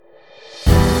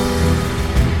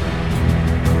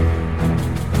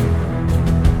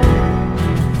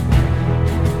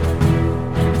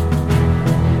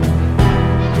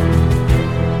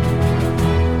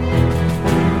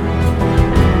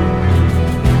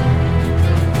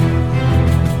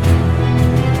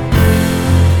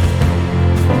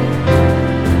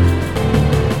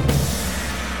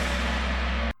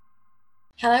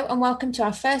Hello and welcome to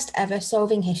our first ever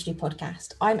Solving History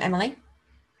podcast. I'm Emily.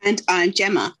 And I'm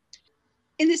Gemma.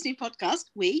 In this new podcast,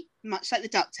 we, much like the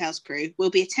DuckTales crew, will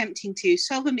be attempting to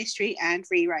solve a mystery and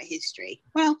rewrite history.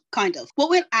 Well, kind of. What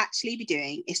we'll actually be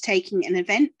doing is taking an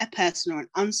event, a person, or an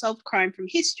unsolved crime from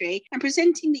history and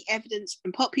presenting the evidence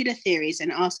and popular theories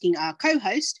and asking our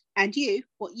co-host and you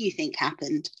what you think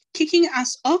happened. Kicking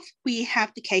us off, we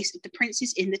have the case of the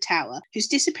Princes in the Tower, whose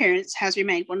disappearance has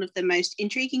remained one of the most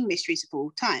intriguing mysteries of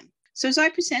all time. So as I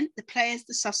present the players,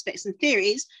 the suspects, and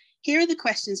theories, here are the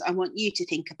questions I want you to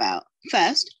think about.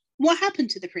 First, what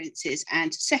happened to the princes?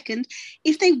 And second,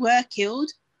 if they were killed,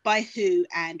 by who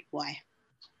and why?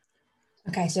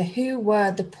 Okay, so who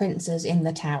were the princes in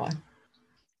the tower?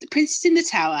 The princes in the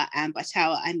Tower, and by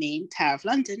Tower I mean Tower of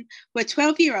London, were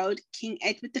 12-year-old King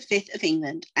Edward V of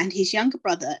England and his younger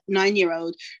brother,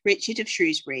 9-year-old Richard of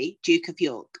Shrewsbury, Duke of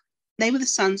York. They were the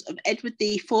sons of Edward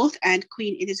IV and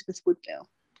Queen Elizabeth Woodville.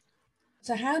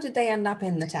 So how did they end up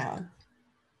in the tower?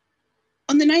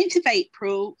 On the 9th of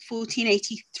April,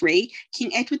 1483,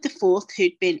 King Edward IV,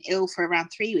 who'd been ill for around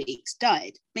 3 weeks,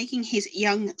 died, making his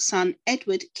young son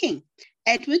Edward king.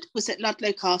 Edward was at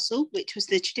Ludlow Castle, which was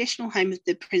the traditional home of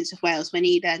the Prince of Wales when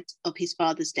he learned of his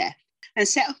father's death, and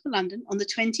set off for London on the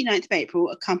 29th of April,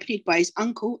 accompanied by his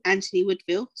uncle Anthony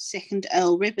Woodville, 2nd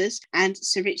Earl Rivers, and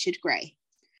Sir Richard Grey.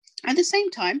 At the same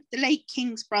time, the late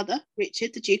King's brother,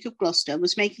 Richard, the Duke of Gloucester,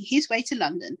 was making his way to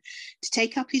London to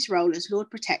take up his role as Lord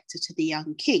Protector to the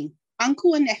young king.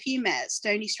 Uncle and nephew met at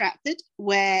Stony Stratford,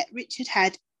 where Richard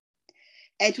had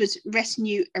Edward's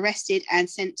retinue arrested and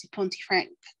sent to Pontefract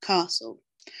Castle.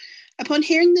 Upon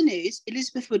hearing the news,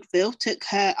 Elizabeth Woodville took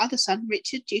her other son,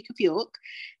 Richard, Duke of York,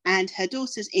 and her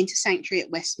daughters into sanctuary at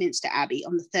Westminster Abbey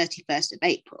on the 31st of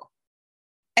April.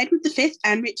 Edward V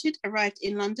and Richard arrived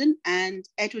in London and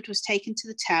Edward was taken to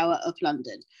the Tower of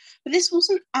London. But this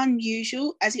wasn't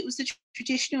unusual as it was the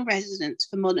traditional residence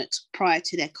for monarchs prior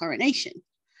to their coronation.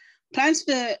 Plans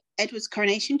for Edward's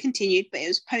coronation continued, but it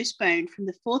was postponed from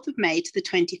the 4th of May to the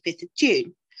 25th of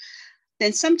June.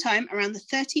 Then sometime around the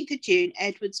 13th of June,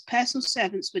 Edward's personal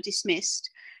servants were dismissed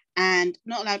and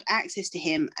not allowed access to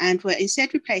him and were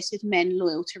instead replaced with men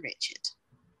loyal to Richard.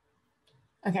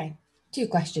 Okay, 2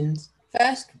 questions.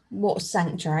 First, what was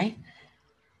sanctuary?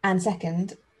 And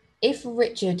second, if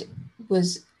Richard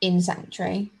was in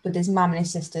sanctuary with his mum and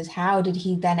his sisters, how did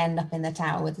he then end up in the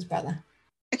tower with his brother?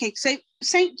 Okay, so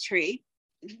sanctuary,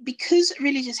 because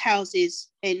religious houses,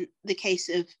 in the case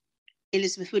of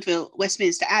Elizabeth Woodville,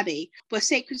 Westminster Abbey, were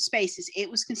sacred spaces,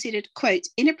 it was considered, quote,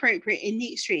 inappropriate in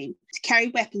the extreme to carry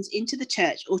weapons into the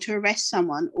church or to arrest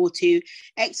someone or to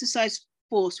exercise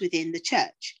force within the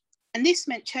church. And this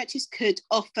meant churches could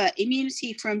offer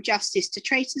immunity from justice to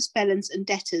traitors, felons, and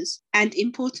debtors, and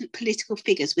important political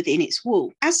figures within its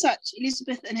wall. As such,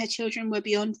 Elizabeth and her children were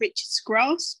beyond Richard's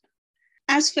grasp.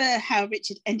 As for how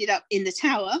Richard ended up in the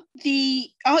tower, the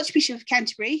Archbishop of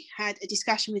Canterbury had a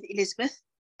discussion with Elizabeth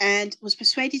and was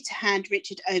persuaded to hand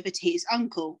Richard over to his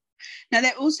uncle. Now,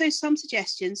 there are also some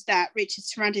suggestions that Richard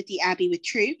surrounded the abbey with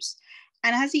troops,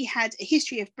 and as he had a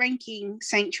history of breaking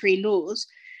sanctuary laws,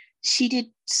 she did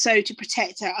so to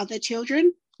protect her other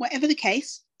children. Whatever the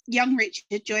case, young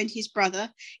Richard joined his brother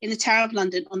in the Tower of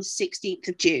London on the 16th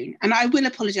of June. And I will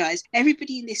apologise,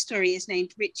 everybody in this story is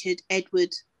named Richard,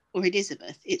 Edward, or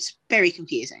Elizabeth. It's very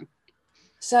confusing.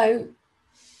 So,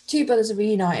 2 brothers are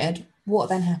reunited. What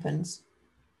then happens?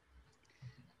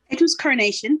 Edward's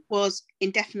coronation was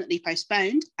indefinitely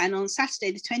postponed, and on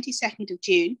Saturday, the 22nd of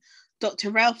June,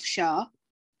 Dr. Ralph Shah,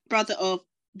 brother of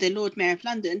the Lord Mayor of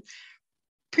London,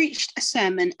 preached a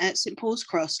sermon at St. Paul's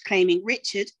Cross claiming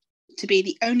Richard to be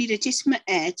the only legitimate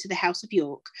heir to the House of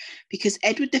York because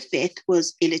Edward V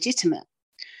was illegitimate.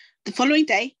 The following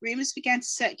day, rumours began to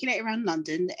circulate around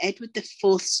London that Edward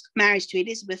IV's marriage to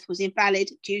Elizabeth was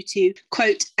invalid due to,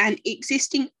 quote, an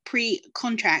existing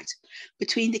pre-contract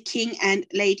between the King and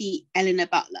Lady Eleanor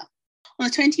Butler. On the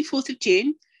 24th of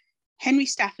June, Henry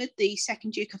Stafford, the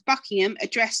 2nd Duke of Buckingham,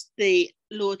 addressed the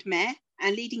Lord Mayor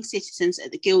and leading citizens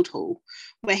at the Guildhall,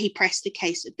 where he pressed the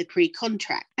case of the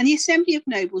pre-contract. And the Assembly of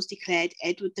Nobles declared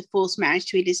Edward IV's marriage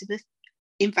to Elizabeth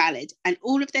invalid and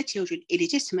all of their children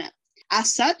illegitimate.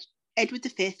 As such, Edward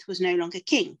V was no longer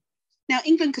king. Now,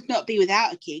 England could not be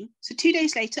without a king, so 2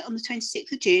 days later, on the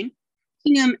 26th of June,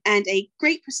 Buckingham and a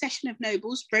great procession of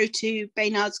nobles rode to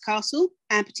Baynard's Castle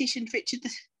and petitioned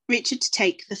Richard to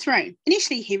take the throne.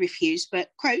 Initially, he refused, but,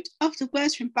 quote, after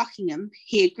words from Buckingham,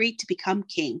 he agreed to become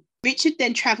king. Richard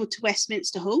then travelled to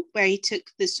Westminster Hall, where he took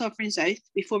the sovereign's oath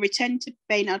before returning to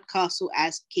Baynard Castle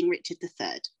as King Richard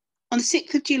III. On the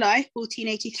 6th of July,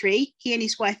 1483, he and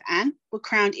his wife Anne were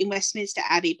crowned in Westminster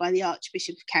Abbey by the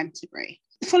Archbishop of Canterbury.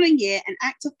 The following year, an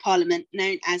Act of Parliament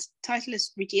known as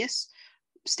Titulus Regius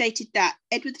stated that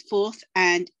Edward IV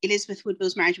and Elizabeth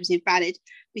Woodville's marriage was invalid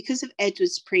because of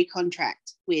Edward's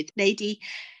pre-contract with Lady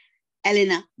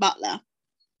Eleanor Butler.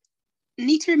 You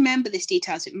need to remember this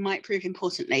detail as it might prove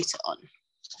important later on.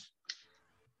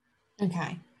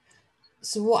 Okay,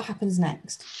 so what happens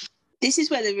next? This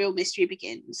is where the real mystery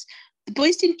begins. The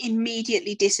boys didn't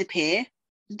immediately disappear.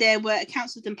 There were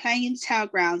accounts of them playing in the Tower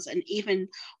grounds and even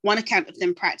one account of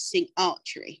them practicing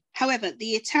archery. However,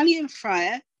 the Italian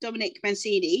friar, Dominic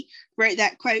Mancini, wrote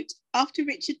that, quote, after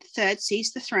Richard III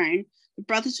seized the throne, the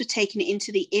brothers were taken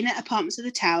into the inner apartments of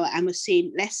the Tower and were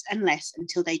seen less and less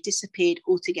until they disappeared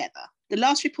altogether. The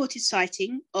last reported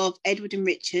sighting of Edward and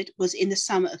Richard was in the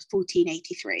summer of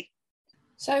 1483.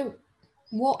 So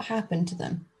what happened to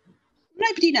them?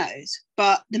 Nobody knows,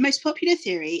 but the most popular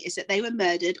theory is that they were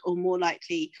murdered, or more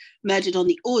likely murdered on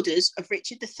the orders of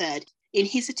Richard III in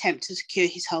his attempt to secure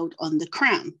his hold on the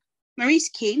crown. Maurice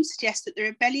Keene suggests that the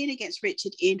rebellion against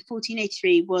Richard in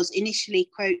 1483 was initially,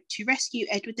 quote, to rescue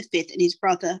Edward V and his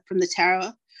brother from the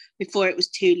Tower before it was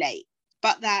too late,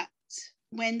 but that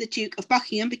when the Duke of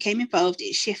Buckingham became involved,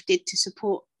 it shifted to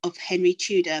support of Henry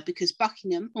Tudor because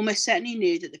Buckingham almost certainly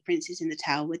knew that the princes in the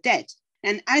Tower were dead.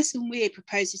 And Alison Weir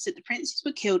proposes that the princes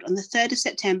were killed on the 3rd of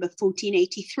September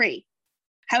 1483.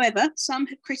 However, some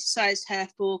have criticised her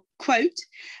for, quote,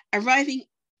 arriving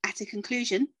at a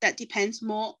conclusion that depends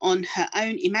more on her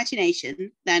own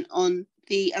imagination than on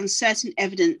the uncertain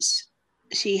evidence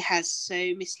she has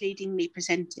so misleadingly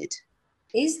presented.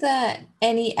 Is there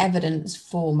any evidence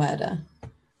for murder?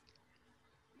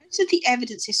 Most of the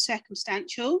evidence is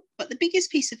circumstantial, but the biggest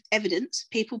piece of evidence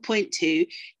people point to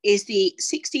is the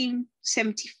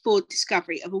 1674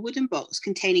 discovery of a wooden box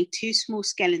containing 2 small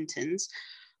skeletons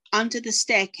under the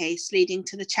staircase leading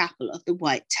to the chapel of the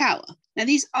White Tower. Now,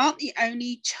 these aren't the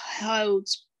only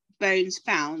child's bones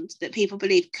found that people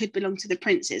believe could belong to the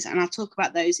princes, and I'll talk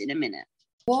about those in a minute.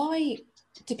 Why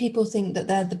do people think that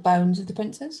they're the bones of the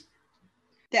princes?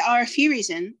 There are a few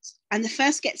reasons, and the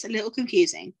first gets a little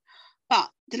confusing. But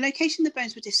the location the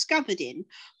bones were discovered in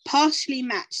partially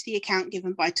matched the account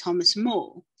given by Thomas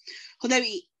More, although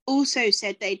he also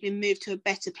said they'd been moved to a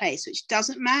better place, which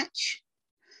doesn't match.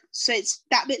 So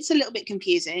that bit's a little bit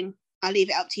confusing. I'll leave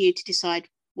it up to you to decide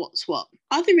what's what.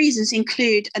 Other reasons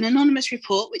include an anonymous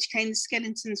report which claimed the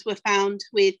skeletons were found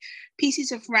with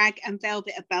pieces of rag and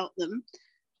velvet about them,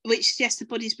 which suggests the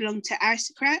bodies belonged to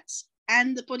aristocrats,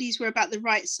 and the bodies were about the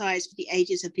right size for the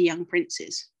ages of the young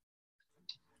princes.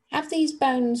 Have these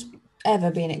bones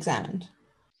ever been examined?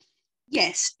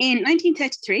 Yes, in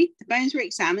 1933, the bones were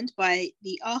examined by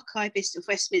the archivist of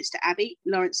Westminster Abbey,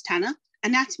 Lawrence Tanner,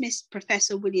 anatomist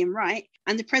Professor William Wright,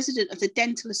 and the president of the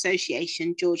Dental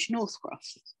Association, George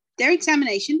Northcroft. Their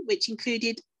examination, which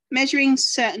included measuring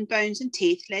certain bones and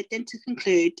teeth, led them to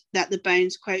conclude that the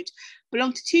bones, quote,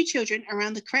 belonged to 2 children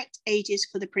around the correct ages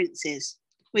for the princes,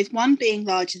 with one being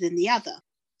larger than the other.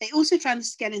 They also found the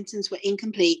skeletons were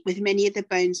incomplete, with many of the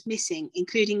bones missing,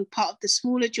 including part of the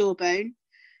smaller jawbone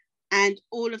and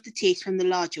all of the teeth from the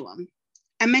larger one.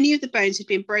 And many of the bones had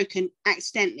been broken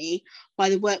accidentally by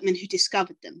the workmen who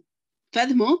discovered them.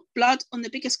 Furthermore, blood on the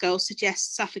bigger skull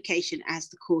suggests suffocation as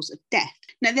the cause of death.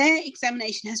 Now, their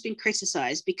examination has been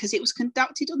criticised because it was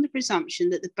conducted on the presumption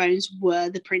that the bones were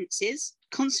the princes,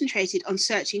 concentrated on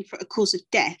searching for a cause of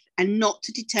death and not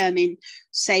to determine,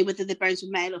 say, whether the bones were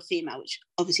male or female, which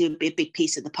obviously would be a big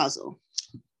piece of the puzzle.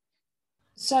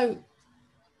 So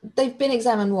they've been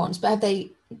examined once, but have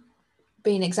they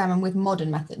been examined with modern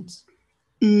methods?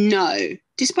 No.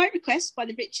 Despite requests by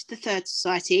the Richard III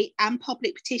Society and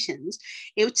public petitions,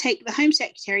 it would take the Home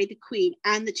Secretary, the Queen,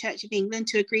 and the Church of England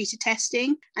to agree to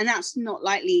testing, and that's not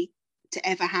likely to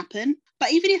ever happen.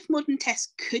 But even if modern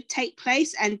tests could take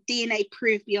place and DNA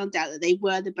proved beyond doubt that they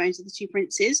were the bones of the 2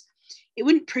 princes, it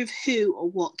wouldn't prove who or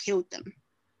what killed them.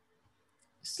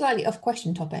 Slightly off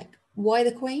question topic. Why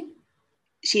the Queen?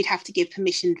 She'd have to give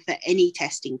permission for any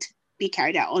testing to be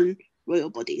carried out on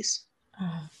royal bodies.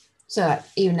 Oh. So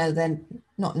even though they're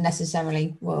not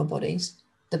necessarily royal bodies,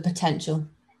 the potential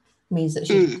means that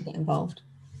she could get involved.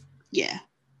 Yeah.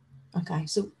 Okay,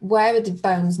 so where are the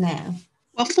bones now?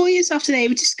 Well, 4 years after they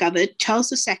were discovered,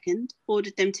 Charles II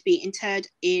ordered them to be interred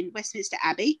in Westminster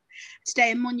Abbey.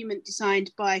 Today, a monument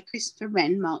designed by Christopher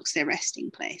Wren marks their resting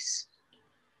place.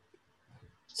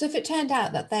 So if it turned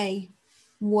out that they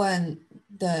weren't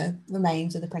the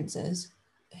remains of the princes,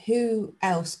 who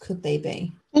else could they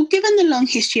be? Well, given the long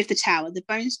history of the Tower, the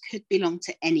bones could belong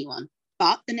to anyone,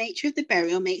 but the nature of the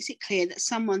burial makes it clear that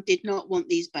someone did not want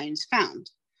these bones found,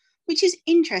 which is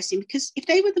interesting because if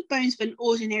they were the bones of an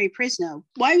ordinary prisoner,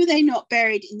 why were they not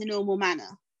buried in the normal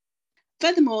manner?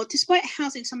 Furthermore, despite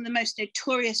housing some of the most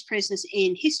notorious prisoners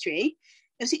in history,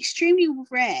 it was extremely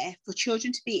rare for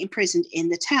children to be imprisoned in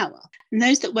the Tower, and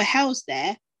those that were housed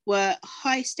there were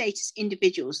high-status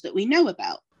individuals that we know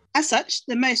about. As such,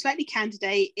 the most likely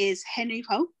candidate is Henry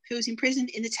Pole, who was imprisoned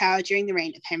in the Tower during the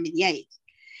reign of Henry VIII.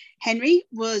 Henry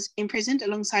was imprisoned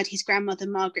alongside his grandmother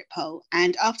Margaret Pole,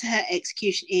 and after her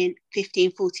execution in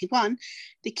 1541,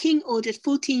 the king ordered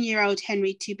 14-year-old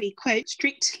Henry to be, quote,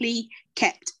 strictly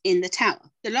kept in the Tower.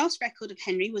 The last record of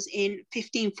Henry was in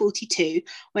 1542,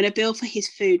 when a bill for his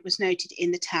food was noted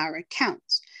in the Tower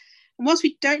accounts. And whilst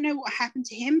we don't know what happened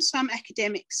to him, some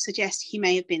academics suggest he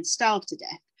may have been starved to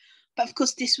death. But of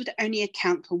course, this would only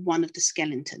account for one of the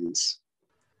skeletons.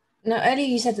 Now, earlier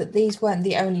you said that these weren't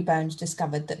the only bones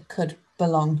discovered that could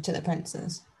belong to the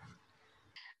princes.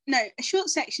 No, a short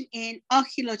section in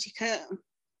Archaeologica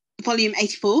Volume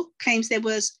 84 claims there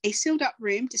was a sealed up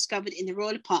room discovered in the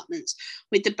royal apartments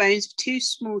with the bones of 2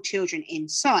 small children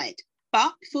inside.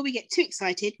 But before we get too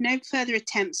excited, no further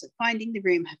attempts at finding the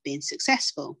room have been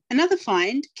successful. Another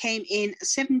find came in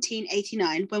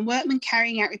 1789 when workmen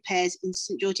carrying out repairs in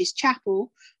St George's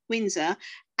Chapel, Windsor,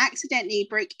 accidentally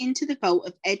broke into the vault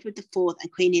of Edward IV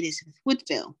and Queen Elizabeth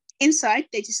Woodville. Inside,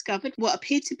 they discovered what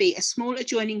appeared to be a small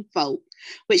adjoining vault,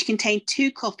 which contained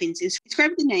 2 coffins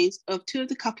inscribed with the names of 2 of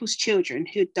the couple's children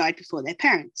who had died before their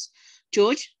parents,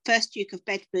 George, 1st Duke of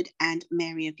Bedford, and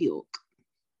Mary of York.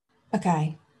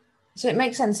 Okay, so it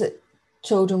makes sense that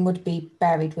children would be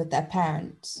buried with their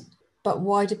parents, but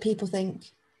why do people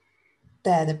think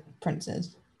they're the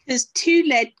princes? There's 2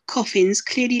 lead coffins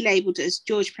clearly labelled as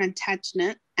George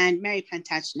Plantagenet and Mary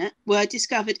Plantagenet were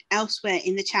discovered elsewhere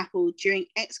in the chapel during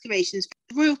excavations for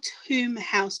the Royal Tomb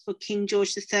House for King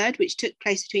George III, which took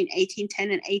place between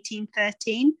 1810 and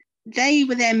 1813. They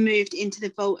were then moved into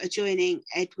the vault adjoining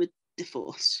Edward IV.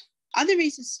 Other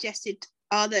reasons suggested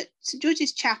are that St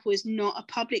George's Chapel is not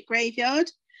a public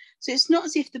graveyard, so it's not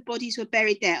as if the bodies were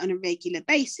buried there on a regular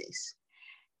basis.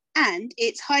 And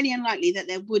it's highly unlikely that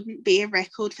there wouldn't be a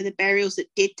record for the burials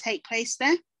that did take place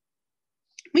there.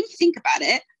 When you think about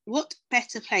it, what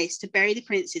better place to bury the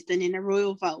princes than in a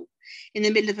royal vault in the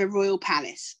middle of a royal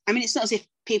palace? I mean, it's not as if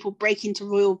people break into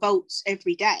royal vaults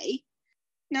every day.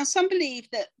 Now, some believe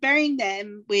that burying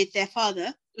them with their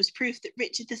father was proof that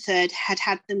Richard III had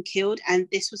had them killed, and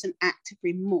this was an act of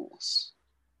remorse.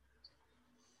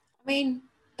 I mean,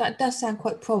 that does sound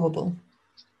quite probable.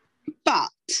 But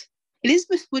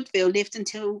Elizabeth Woodville lived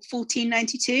until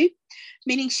 1492,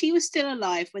 meaning she was still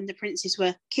alive when the princes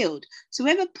were killed. So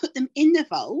whoever put them in the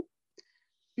vault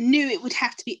knew it would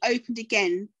have to be opened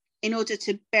again in order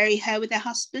to bury her with her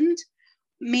husband,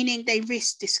 meaning they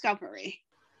risked discovery.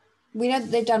 We know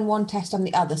that they've done one test on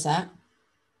the other set.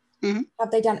 Mm-hmm. Have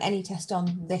they done any test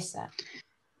on this set?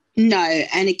 No,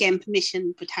 and again,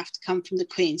 permission would have to come from the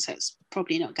Queen, so it's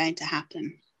probably not going to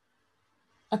happen.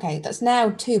 Okay, that's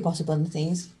now 2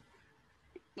 possibilities.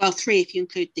 Well, 3 if you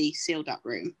include the sealed up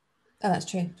room. Oh, that's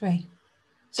true, 3.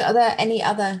 So are there any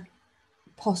other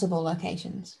possible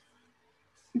locations?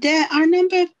 There are a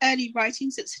number of early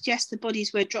writings that suggest the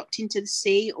bodies were dropped into the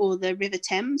sea or the River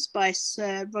Thames by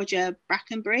Sir Roger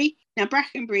Brackenbury. Now,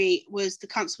 Brackenbury was the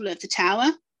constable of the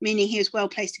Tower, meaning he was well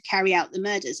placed to carry out the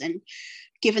murders. And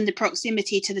given the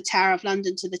proximity to the Tower of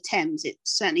London to the Thames, it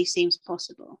certainly seems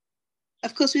possible.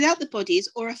 Of course, without the bodies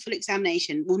or a full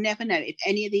examination, we'll never know if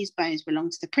any of these bones belong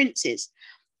to the princes.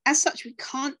 As such, we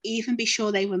can't even be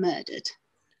sure they were murdered.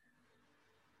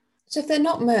 So if they're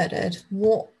not murdered,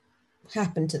 what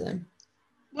happened to them?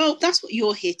 Well, that's what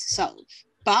you're here to solve.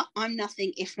 But I'm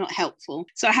nothing if not helpful.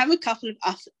 So I have a couple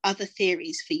of other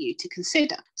theories for you to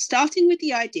consider, starting with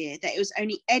the idea that it was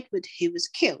only Edward who was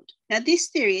killed. Now, this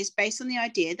theory is based on the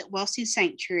idea that whilst in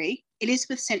sanctuary,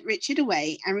 Elizabeth sent Richard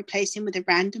away and replaced him with a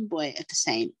random boy of the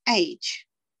same age.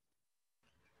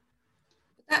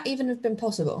 Would that even have been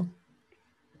possible?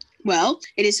 Well,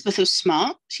 Elizabeth was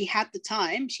smart, she had the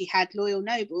time, she had loyal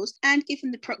nobles, and given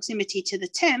the proximity to the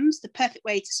Thames, the perfect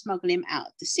way to smuggle him out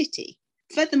of the city.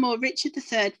 Furthermore, Richard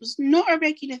III was not a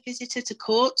regular visitor to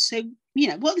court, so,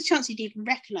 what are the chances he'd even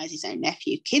recognise his own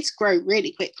nephew? Kids grow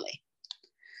really quickly.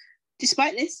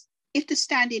 Despite this, if the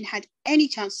stand-in had any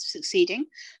chance of succeeding,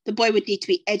 the boy would need to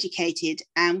be educated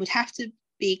and would have to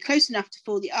be close enough to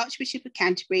fool the Archbishop of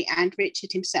Canterbury and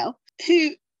Richard himself,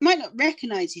 who might not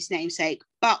recognise his namesake,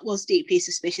 but was deeply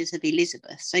suspicious of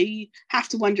Elizabeth. So you have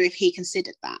to wonder if he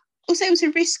considered that. Also, it was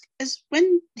a risk, as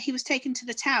when he was taken to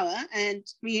the Tower and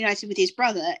reunited with his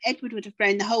brother, Edward would have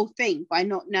blown the whole thing by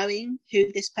not knowing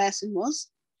who this person was.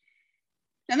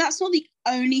 Now, that's not the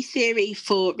only theory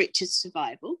for Richard's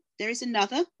survival. There is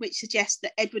another which suggests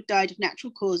that Edward died of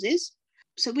natural causes.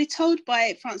 So we're told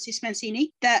by Francis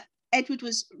Mancini that Edward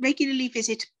was regularly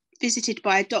visited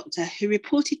by a doctor who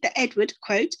reported that Edward,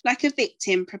 quote, like a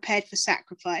victim prepared for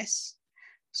sacrifice,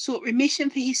 sought remission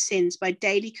for his sins by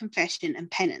daily confession and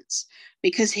penance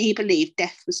because he believed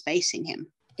death was facing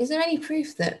him. Is there any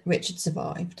proof that Richard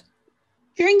survived?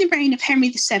 During the reign of Henry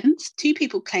VII, two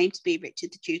people claimed to be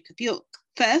Richard, the Duke of York.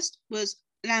 First was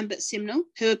Lambert Simnel,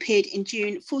 who appeared in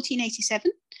June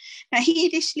 1487. Now, he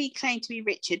initially claimed to be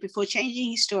Richard before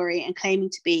changing his story and claiming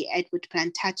to be Edward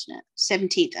Plantagenet,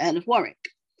 17th Earl of Warwick.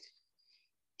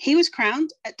 He was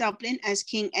crowned at Dublin as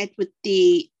King Edward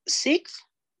VI.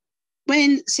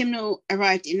 When Simnel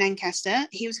arrived in Lancaster,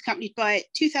 he was accompanied by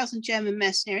 2,000 German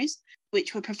mercenaries,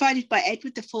 which were provided by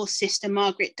Edward IV's sister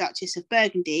Margaret, Duchess of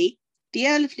Burgundy, the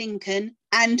Earl of Lincoln,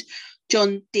 and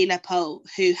John de la Pole,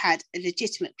 who had a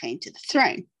legitimate claim to the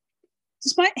throne.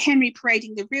 Despite Henry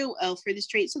parading the real Earl through the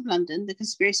streets of London, the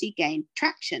conspiracy gained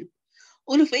traction,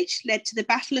 all of which led to the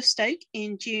Battle of Stoke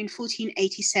in June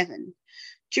 1487.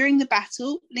 During the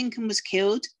battle, Lincoln was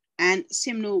killed and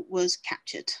Simnel was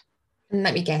captured.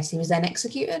 Let me guess, he was then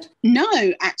executed?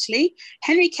 No, actually.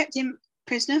 Henry kept him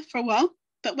prisoner for a while,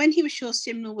 but when he was sure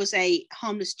Simnel was a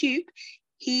harmless dupe,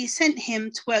 he sent him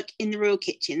to work in the royal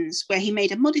kitchens, where he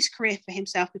made a modest career for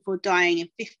himself before dying in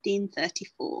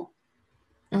 1534.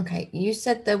 Okay, you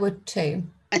said there were two.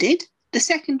 I did. The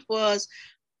second was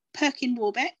Perkin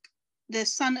Warbeck, the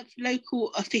son of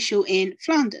local official in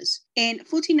Flanders. In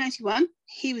 1491,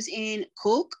 he was in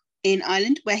Cork, in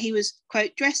Ireland, where he was,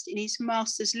 quote, dressed in his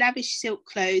master's lavish silk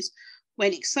clothes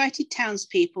when excited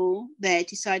townspeople there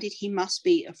decided he must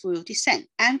be of royal descent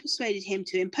and persuaded him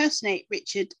to impersonate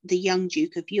Richard, the young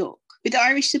Duke of York. With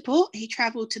Irish support, he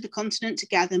travelled to the continent to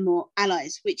gather more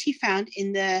allies, which he found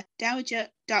in the Dowager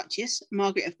Duchess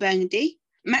Margaret of Burgundy,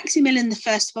 Maximilian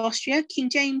I of Austria, King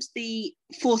James IV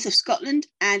of Scotland,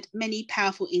 and many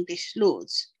powerful English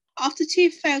lords. After two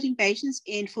failed invasions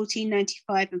in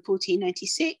 1495 and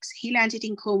 1496, he landed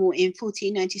in Cornwall in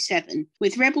 1497,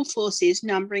 with rebel forces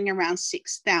numbering around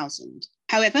 6,000.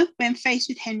 However, when faced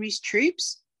with Henry's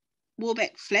troops,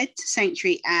 Warbeck fled to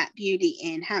sanctuary at Beaulieu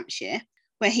in Hampshire,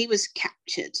 where he was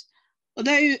captured.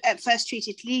 Although at first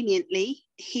treated leniently,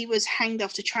 he was hanged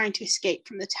after trying to escape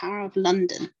from the Tower of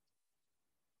London.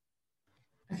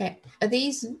 Okay, are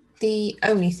these the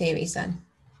only theories then?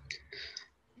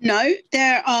 No,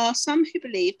 there are some who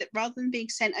believe that rather than being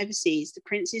sent overseas, the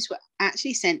princes were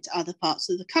actually sent to other parts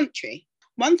of the country.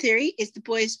 One theory is the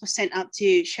boys were sent up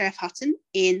to Sheriff Hutton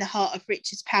in the heart of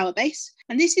Richard's power base,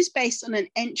 and this is based on an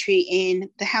entry in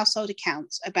the household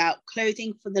accounts about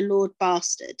clothing for the Lord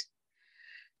Bastard.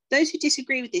 Those who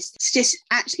disagree with this suggest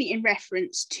actually in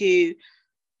reference to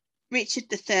Richard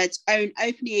III's own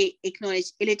openly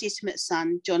acknowledged illegitimate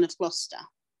son, John of Gloucester.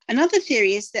 Another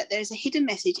theory is that there is a hidden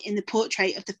message in the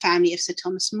portrait of the family of Sir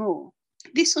Thomas More.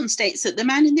 This one states that the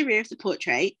man in the rear of the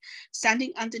portrait,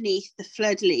 standing underneath the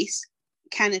fleur-de-lis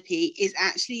canopy, is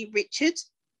actually Richard.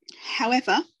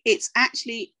 However, it's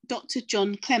actually Dr.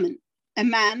 John Clement, a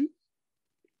man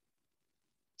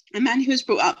who was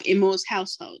brought up in More's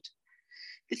household.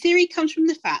 The theory comes from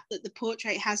the fact that the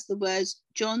portrait has the words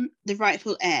John, the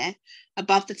rightful heir,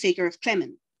 above the figure of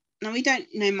Clement. Now, we don't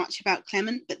know much about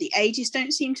Clement, but the ages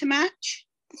don't seem to match.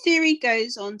 The theory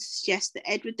goes on to suggest that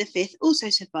Edward V also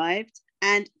survived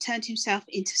and turned himself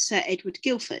into Sir Edward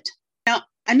Guildford. Now,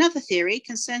 another theory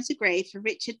concerns a grave for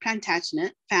Richard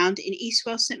Plantagenet found in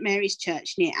Eastwell St Mary's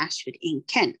Church near Ashford in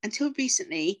Kent. Until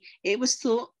recently, it was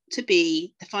thought to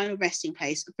be the final resting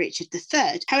place of Richard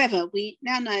III. However, we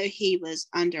now know he was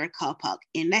under a car park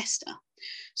in Leicester.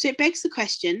 So it begs the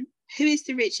question, who is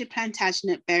the Richard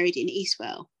Plantagenet buried in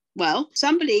Eastwell? Well,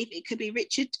 some believe it could be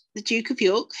Richard, the Duke of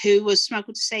York, who was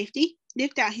smuggled to safety,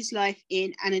 lived out his life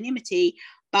in anonymity,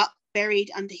 but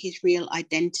buried under his real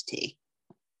identity.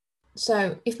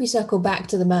 So if we circle back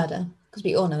to the murder, because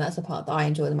we all know that's the part that I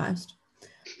enjoy the most,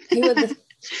 who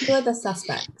are the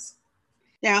suspects?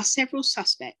 There are several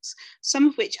suspects, some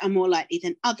of which are more likely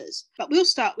than others, but we'll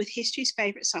start with history's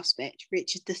favourite suspect,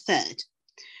 Richard III.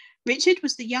 Richard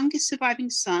was the youngest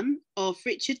surviving son of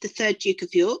Richard III, Duke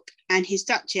of York, and his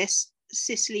Duchess,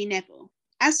 Cicely Neville.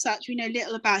 As such, we know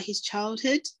little about his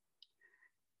childhood,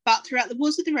 but throughout the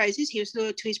Wars of the Roses, he was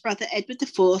loyal to his brother Edward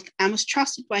IV and was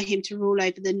trusted by him to rule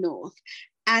over the north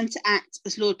and to act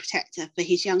as Lord Protector for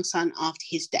his young son after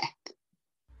his death.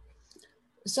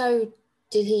 So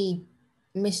did he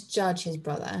misjudge his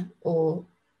brother, or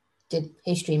did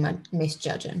history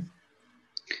misjudge him?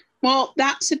 Well,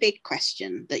 that's a big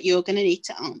question that you're going to need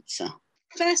to answer.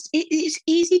 First, it is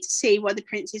easy to see why the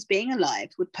prince's being alive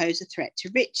would pose a threat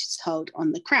to Richard's hold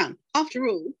on the crown. After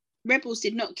all, rebels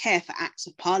did not care for acts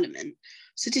of parliament.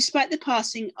 So despite the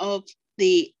passing of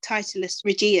the Titulus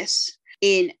Regius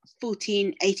in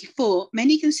 1484,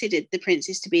 many considered the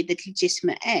princes to be the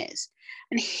legitimate heirs.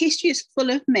 And history is full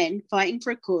of men fighting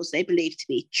for a cause they believed to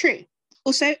be true.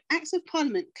 Also, acts of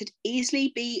parliament could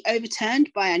easily be overturned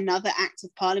by another act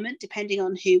of parliament, depending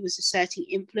on who was asserting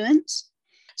influence.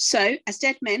 So, as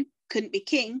dead men couldn't be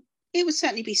king, it would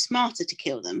certainly be smarter to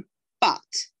kill them. But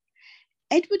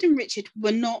Edward and Richard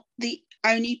were not the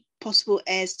only possible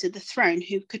heirs to the throne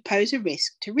who could pose a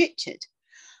risk to Richard.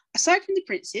 Aside from the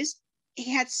princes,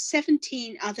 he had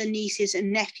 17 other nieces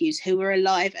and nephews who were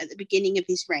alive at the beginning of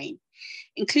his reign,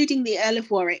 including the Earl of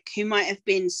Warwick, who might have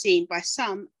been seen by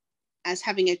some as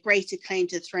having a greater claim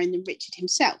to the throne than Richard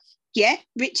himself. Yet,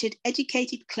 Richard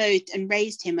educated, clothed, and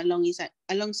raised him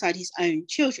alongside his own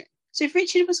children. So if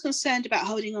Richard was concerned about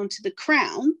holding on to the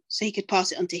crown so he could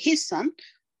pass it on to his son,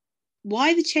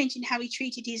 why the change in how he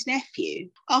treated his nephew?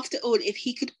 After all, if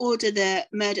he could order the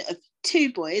murder of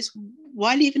 2 boys,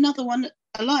 why leave another one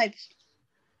alive?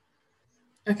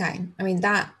 Okay, I mean,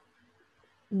 that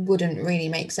wouldn't really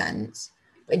make sense.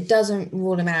 But it doesn't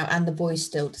rule him out and the boys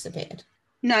still disappeared.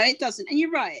 No, it doesn't. And you're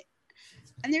right.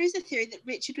 And there is a theory that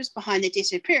Richard was behind their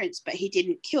disappearance, but he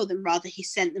didn't kill them. Rather, he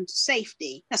sent them to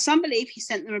safety. Now, some believe he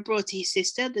sent them abroad to his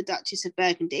sister, the Duchess of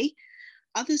Burgundy.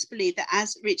 Others believe that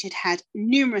as Richard had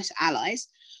numerous allies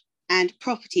and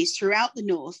properties throughout the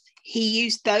north, he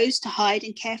used those to hide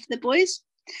and care for the boys.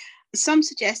 Some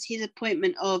suggest his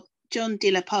appointment of John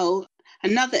de la Pole,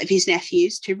 another of his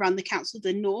nephews, to run the Council of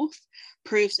the North,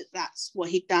 proves that that's what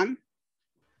he'd done.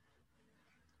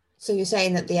 So you're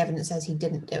saying that the evidence says he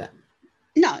didn't do it?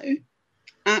 No,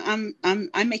 I'm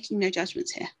making no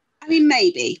judgments here. I mean,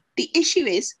 maybe. The issue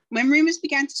is, when rumours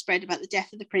began to spread about the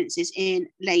death of the princes in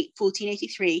late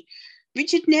 1483,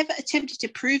 Richard never attempted to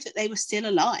prove that they were still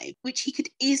alive, which he could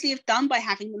easily have done by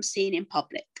having them seen in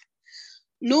public.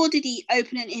 Nor did he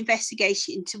open an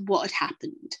investigation into what had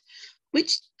happened,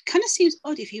 which kind of seems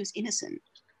odd if he was innocent.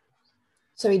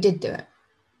 So he did do it?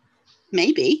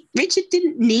 Maybe. Richard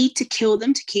didn't need to kill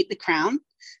them to keep the crown.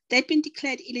 They'd been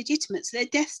declared illegitimate, so their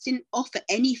deaths didn't offer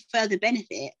any further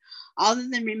benefit other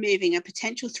than removing a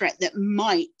potential threat that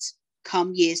might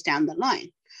come years down the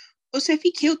line. Also, if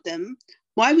he killed them,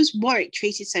 why was Warwick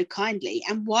treated so kindly?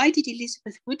 And why did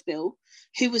Elizabeth Woodville,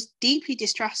 who was deeply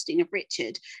distrusting of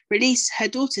Richard, release her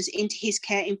daughters into his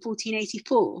care in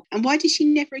 1484? And why did she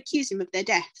never accuse him of their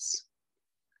deaths?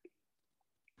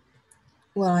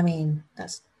 Well, I mean,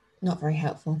 that's not very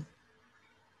helpful.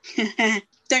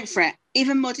 Don't fret.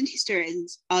 Even modern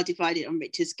historians are divided on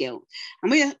Richard's guilt.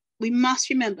 And we must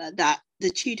remember that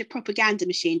the Tudor propaganda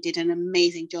machine did an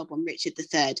amazing job on Richard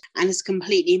III and has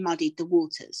completely muddied the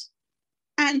waters.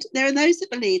 And there are those that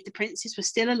believe the princes were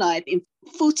still alive in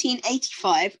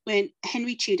 1485 when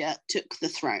Henry Tudor took the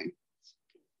throne.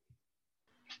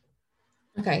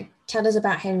 Okay, tell us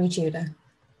about Henry Tudor.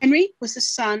 Henry was the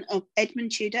son of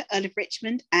Edmund Tudor, Earl of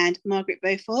Richmond, and Margaret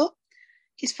Beaufort.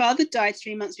 His father died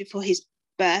 3 months before his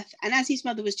birth, and as his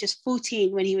mother was just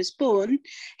 14 when he was born,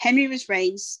 Henry was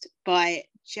raised by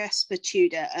Jasper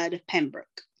Tudor, Earl of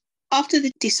Pembroke. After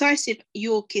the decisive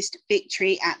Yorkist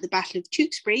victory at the Battle of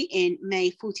Tewkesbury in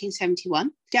May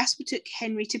 1471, Jasper took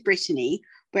Henry to Brittany,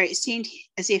 where it seemed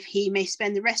as if he may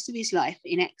spend the rest of his life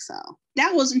in exile.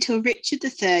 That was until Richard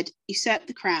III usurped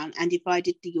the crown and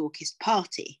divided the Yorkist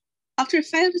party. After a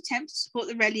failed attempt to support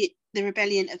the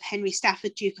rebellion of Henry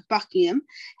Stafford, Duke of Buckingham,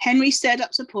 Henry stirred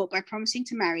up support by promising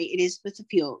to marry Elizabeth of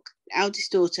York, the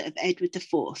eldest daughter of Edward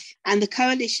IV, and the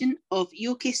coalition of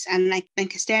Yorkists and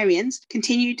Lancasterians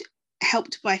continued,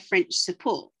 helped by French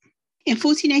support. In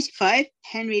 1485,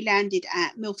 Henry landed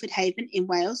at Milford Haven in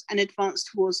Wales and advanced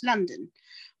towards London,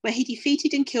 where he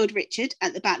defeated and killed Richard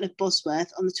at the Battle of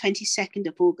Bosworth on the 22nd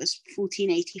of August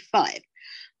 1485,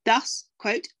 thus,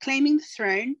 quote, claiming the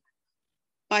throne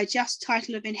by just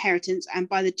title of inheritance and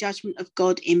by the judgment of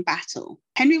God in battle.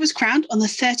 Henry was crowned on the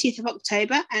 30th of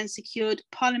October and secured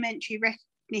parliamentary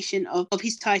recognition of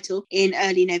his title in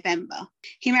early November.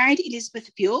 He married Elizabeth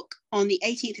of York on the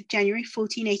 18th of January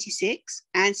 1486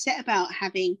 and set about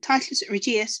having Titulus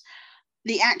Regius,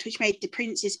 the act which made the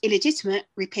princes illegitimate,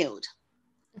 repealed.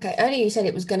 Okay, earlier you said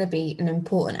it was going to be an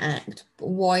important act, but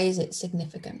why is it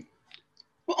significant?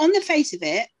 Well, on the face of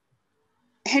it,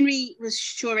 Henry was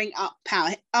shoring up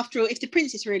power. After all, if the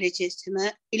princes were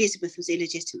illegitimate, Elizabeth was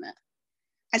illegitimate.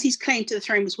 As his claim to the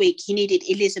throne was weak, he needed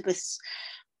Elizabeth's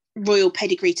royal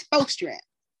pedigree to bolster it.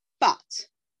 But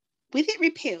with it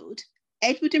repealed,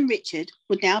 Edward and Richard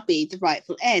would now be the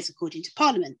rightful heirs according to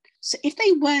Parliament. So if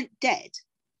they weren't dead,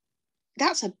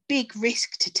 that's a big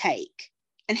risk to take.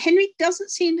 And Henry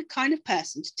doesn't seem the kind of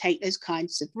person to take those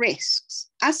kinds of risks.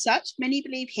 As such, many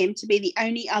believe him to be the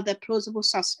only other plausible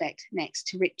suspect next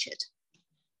to Richard.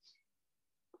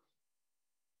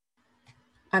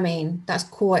 I mean, that's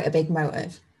quite a big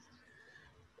motive.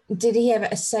 Did he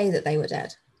ever say that they were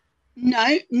dead?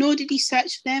 No, nor did he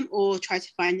search for them or try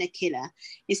to find their killer.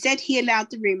 Instead, he allowed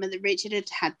the rumour that Richard had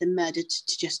had them murdered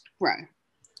to just grow.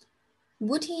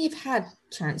 Would he have had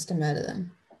chance to murder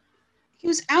them? He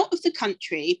was out of the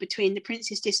country between the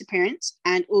prince's disappearance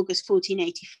and August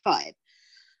 1485.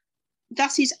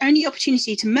 Thus, his only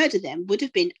opportunity to murder them would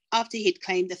have been after he had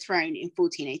claimed the throne in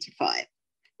 1485.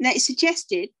 Now, it's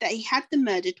suggested that he had them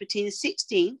murdered between the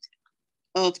 16th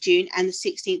of June and the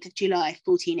 16th of July,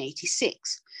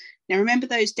 1486. Now, remember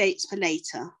those dates for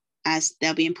later, as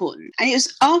they'll be important. And it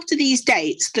was after these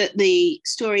dates that the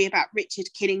story about Richard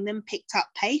killing them picked up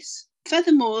pace.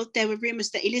 Furthermore, there were rumours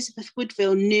that Elizabeth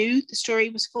Woodville knew the story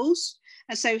was false,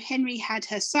 and so Henry had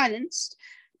her silenced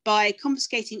by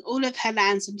confiscating all of her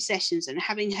lands and possessions and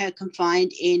having her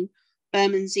confined in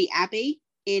Bermondsey Abbey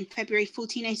in February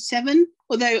 1487,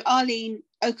 although Arlene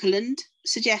Okerlund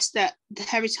suggests that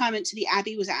her retirement to the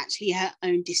Abbey was actually her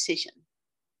own decision.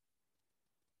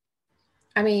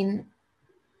 I mean,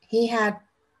 he had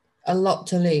a lot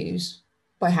to lose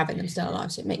by having them still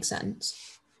alive, so it makes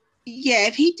sense. Yeah,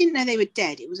 if he didn't know they were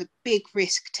dead, it was a big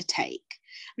risk to take.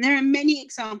 And there are many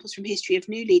examples from history of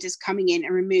new leaders coming in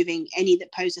and removing any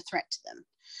that pose a threat to them.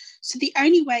 So the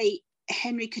only way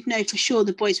Henry could know for sure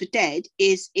the boys were dead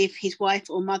is if his wife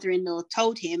or mother-in-law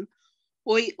told him,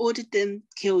 or he ordered them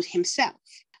killed himself.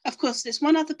 Of course, there's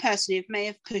one other person who may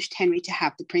have pushed Henry to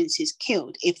have the princes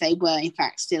killed if they were in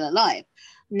fact still alive,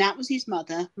 and that was his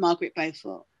mother, Margaret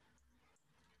Beaufort.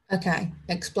 Okay,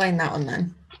 explain that one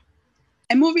then.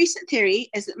 A more recent theory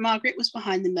is that Margaret was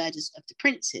behind the murders of the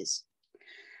princes.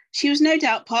 She was no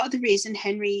doubt part of the reason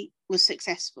Henry was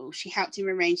successful. She helped him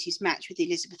arrange his match with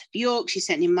Elizabeth of York. She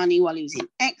sent him money while he was in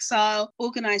exile,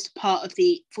 organised part of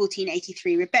the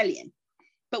 1483 rebellion.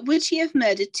 But would she have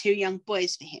murdered two young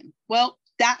boys for him? Well,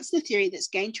 that's the theory that's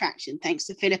gained traction thanks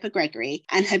to Philippa Gregory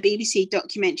and her BBC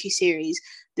documentary series,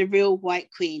 The Real White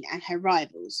Queen and Her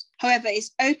Rivals. However,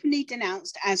 it's openly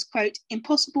denounced as, quote,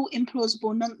 impossible,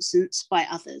 implausible nonsense by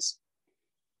others.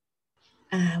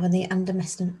 When they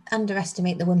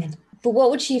underestimate the women. But what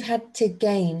would she have had to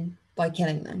gain by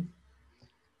killing them?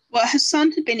 Well, her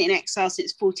son had been in exile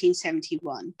since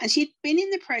 1471, and she had been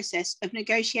in the process of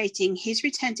negotiating his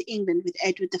return to England with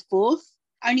Edward IV.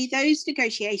 Only those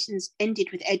negotiations ended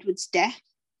with Edward's death.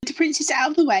 With the princes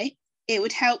out of the way, it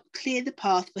would help clear the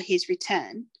path for his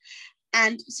return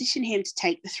and position him to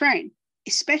take the throne,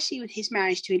 especially with his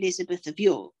marriage to Elizabeth of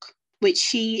York, which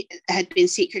she had been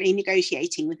secretly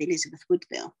negotiating with Elizabeth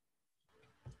Woodville.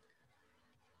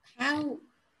 How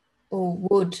or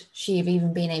would she have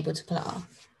even been able to pull it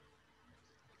off?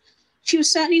 She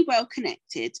was certainly well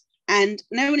connected, and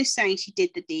no one is saying she did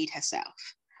the deed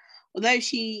herself. Although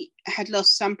she had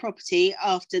lost some property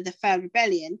after the failed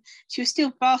rebellion, she was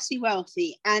still vastly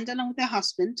wealthy, and along with her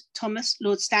husband, Thomas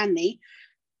Lord Stanley,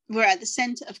 were at the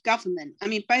centre of government. I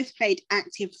mean, both played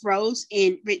active roles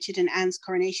in Richard and Anne's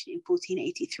coronation in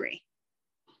 1483.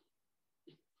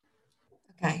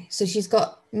 Okay, so she's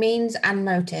got means and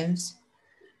motives,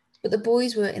 but the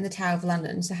boys were in the Tower of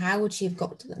London, so how would she have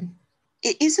got to them?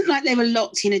 It isn't like they were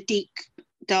locked in a deep,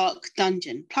 dark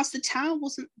dungeon. Plus, the Tower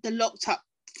wasn't the locked-up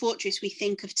fortress we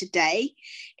think of today.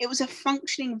 It was a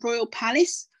functioning royal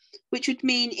palace, which would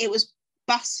mean it was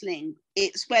bustling.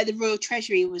 It's where the royal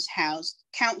treasury was housed,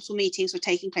 council meetings were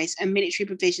taking place, and military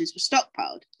provisions were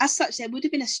stockpiled. As such, there would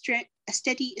have been a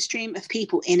steady stream of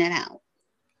people in and out.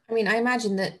 I mean, I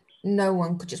imagine that no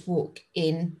one could just walk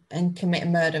in and commit a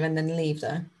murder and then leave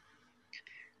though.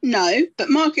 No,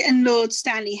 but Margaret and Lord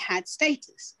Stanley had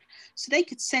status. So they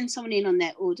could send someone in on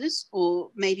their orders, or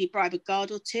maybe bribe a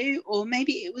guard or two, or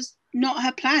maybe it was not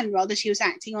her plan, rather she was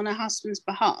acting on her husband's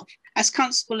behalf. As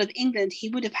Constable of England, he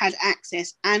would have had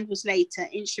access and was later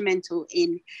instrumental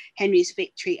in Henry's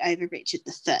victory over Richard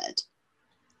III.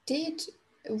 Did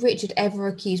Richard ever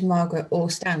accuse Margaret or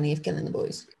Stanley of killing the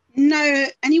boys? No,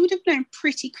 and he would have known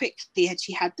pretty quickly had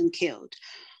she had them killed.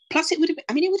 Plus, it would have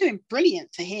been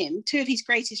brilliant for him. Two of his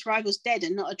greatest rivals dead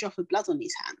and not a drop of blood on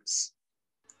his hands.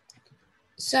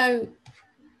 So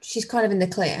she's kind of in the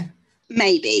clear.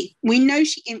 Maybe. We know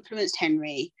she influenced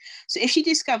Henry. So if she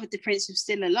discovered the prince was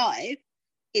still alive,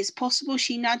 it's possible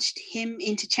she nudged him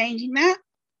into changing that.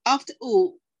 After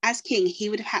all, as king, he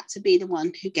would have had to be the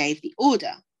one who gave the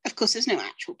order. Of course, there's no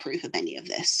actual proof of any of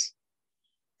this.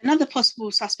 Another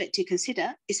possible suspect to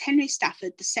consider is Henry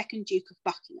Stafford, the second Duke of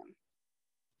Buckingham.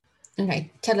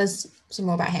 Okay, tell us some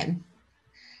more about him.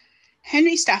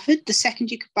 Henry Stafford, the second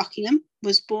Duke of Buckingham,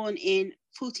 was born in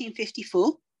 1454.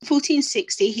 In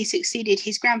 1460, he succeeded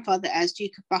his grandfather as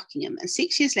Duke of Buckingham, and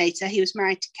 6 years later, he was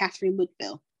married to Catherine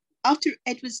Woodville. After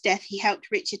Edward's death, he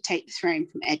helped Richard take the throne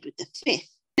from Edward V.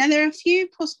 Now, there are a few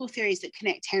possible theories that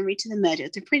connect Henry to the murder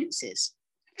of the princes.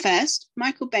 First,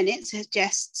 Michael Bennett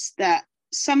suggests that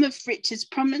some of Richard's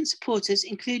prominent supporters,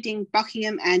 including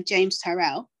Buckingham and James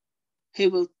Tyrrell, who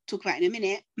we'll talk about in a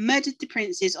minute, murdered the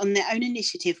princes on their own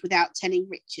initiative without telling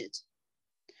Richard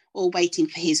or waiting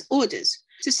for his orders.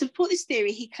 To support this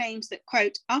theory, he claims that,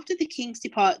 quote, after the king's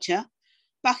departure,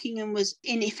 Buckingham was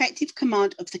in effective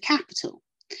command of the capital.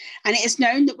 And it is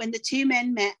known that when the two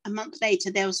men met a month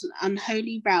later, there was an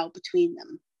unholy row between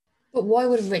them. But why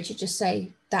would Richard just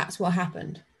say that's what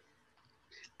happened?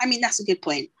 I mean, that's a good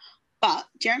point. But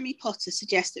Jeremy Potter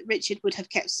suggests that Richard would have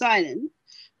kept silent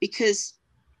because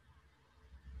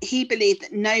he believed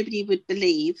that nobody would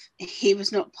believe he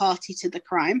was not party to the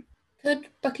crime. Could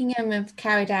Buckingham have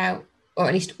carried out, or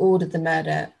at least ordered the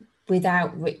murder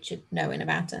without Richard knowing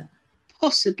about it?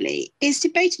 Possibly. It's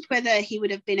debated whether he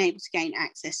would have been able to gain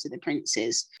access to the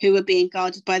princes who were being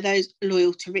guarded by those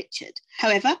loyal to Richard.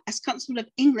 However, as Constable of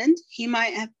England, he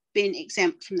might have been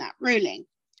exempt from that ruling.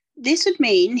 This would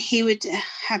mean he would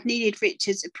have needed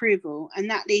Richard's approval, and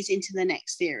that leads into the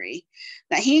next theory,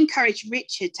 that he encouraged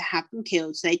Richard to have them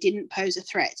killed so they didn't pose a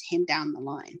threat to him down the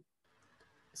line.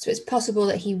 So it's possible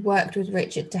that he worked with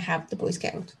Richard to have the boys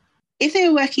killed. If they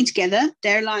were working together,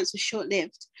 their alliance was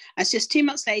short-lived, as just 2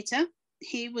 months later,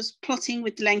 he was plotting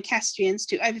with the Lancastrians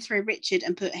to overthrow Richard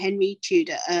and put Henry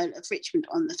Tudor, Earl of Richmond,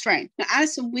 on the throne. Now,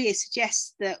 Alison Weir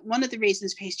suggests that one of the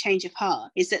reasons for his change of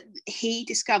heart is that he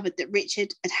discovered that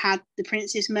Richard had had the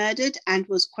princes murdered and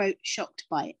was, quote, shocked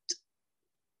by it.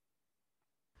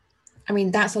 I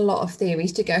mean, that's a lot of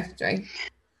theories to go through.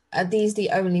 Are these the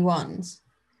only ones?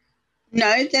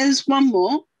 No, there's one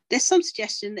more. There's some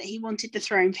suggestion that he wanted the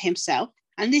throne for himself.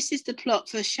 And this is the plot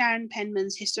for Sharon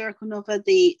Penman's historical novel,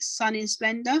 The Sun in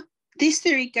Splendour. This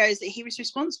theory goes that he was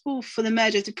responsible for the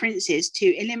murder of the princes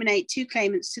to eliminate 2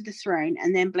 claimants to the throne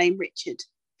and then blame Richard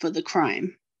for the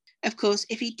crime. Of course,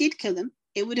 if he did kill them,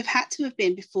 it would have had to have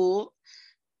been before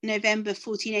November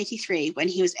 1483 when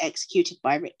he was executed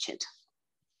by Richard.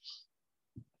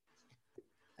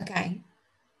 Okay.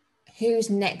 Who's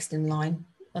next in line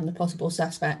on the possible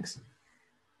suspects?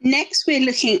 Next, we're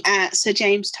looking at Sir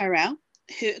James Tyrrell,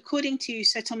 who, according to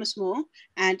Sir Thomas More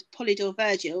and Polydore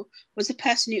Virgil, was the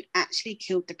person who actually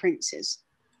killed the princes.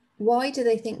 Why do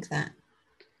they think that?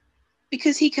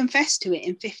 Because he confessed to it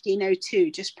in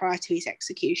 1502, just prior to his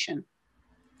execution.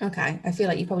 Okay, I feel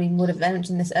like you probably would have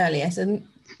mentioned this earlier. So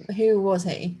who was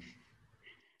he?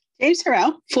 James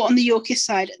Tyrrell fought on the Yorkist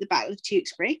side at the Battle of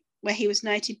Tewkesbury, where he was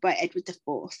knighted by Edward IV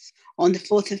on the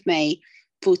 4th of May,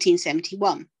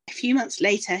 1471. A few months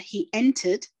later, he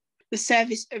entered the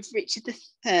service of Richard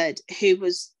III, who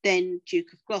was then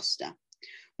Duke of Gloucester.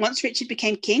 Once Richard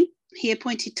became king, he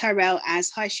appointed Tyrrell as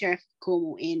High Sheriff of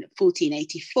Cornwall in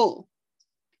 1484.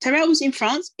 Tyrrell was in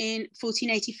France in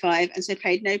 1485 and so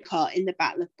played no part in the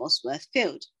Battle of Bosworth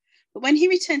Field. But when he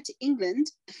returned to England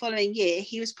the following year,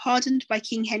 he was pardoned by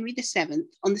King Henry VII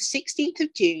on the 16th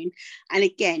of June and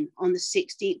again on the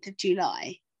 16th of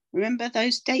July. Remember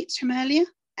those dates from earlier?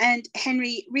 And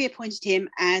Henry reappointed him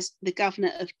as the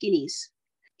Governor of Guineas.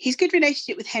 His good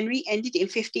relationship with Henry ended in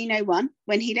 1501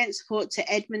 when he lent support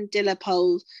to Edmund de la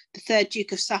Pole, the 3rd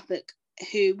Duke of Suffolk,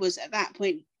 who was at that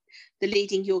point the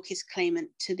leading Yorkist claimant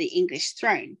to the English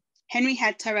throne. Henry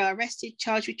had Tyrrell arrested,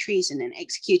 charged with treason, and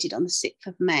executed on the 6th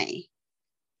of May.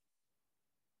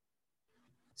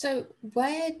 So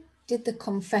where did the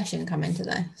confession come into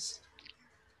this?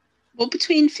 Well,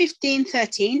 between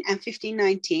 1513 and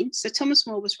 1519, Sir Thomas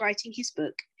More was writing his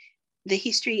book, The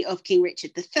History of King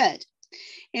Richard III,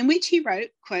 in which he wrote,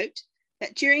 quote,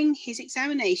 that during his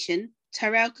examination,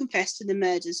 Tyrrell confessed to the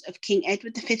murders of King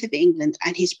Edward V of England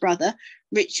and his brother,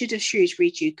 Richard of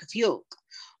Shrewsbury, Duke of York,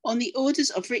 on the orders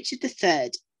of Richard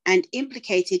III, and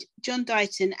implicated John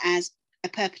Dighton as a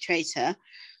perpetrator,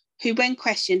 who, when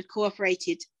questioned,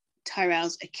 cooperated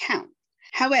Tyrrell's account.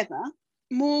 However,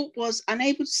 More was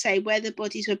unable to say where the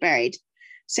bodies were buried,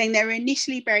 saying they were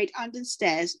initially buried under the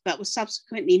stairs, but were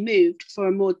subsequently moved for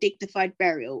a more dignified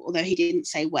burial, although he didn't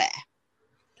say where.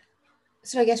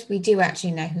 So I guess we do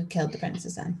actually know who killed the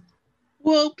princes then.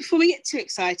 Well, before we get too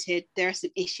excited, there are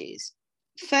some issues.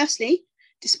 Firstly,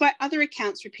 despite other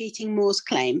accounts repeating More's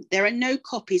claim, there are no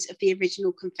copies of the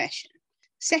original confession.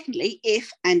 Secondly,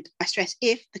 if, and I stress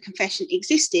if, the confession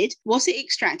existed, was it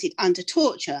extracted under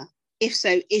torture? If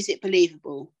so, is it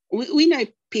believable? We know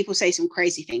people say some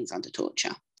crazy things under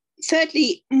torture.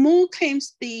 Thirdly, Moore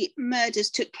claims the murders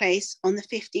took place on the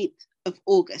 15th of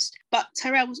August, but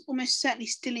Tyrrell was almost certainly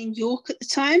still in York at the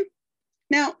time.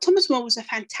 Now, Thomas More was a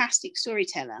fantastic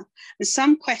storyteller, and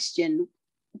some question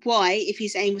why, if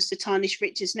his aim was to tarnish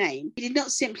Richard's name, he did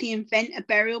not simply invent a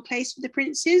burial place for the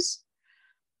princes.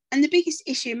 And the biggest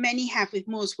issue many have with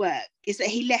More's work is that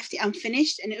he left it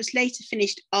unfinished, and it was later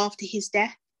finished after his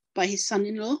death by his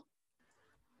son-in-law.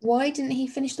 Why didn't he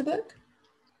finish the book?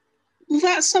 Well,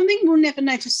 that's something we'll never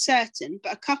know for certain,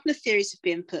 but a couple of theories have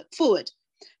been put forward.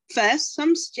 First,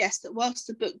 some suggest that whilst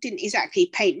the book didn't exactly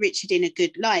paint Richard in a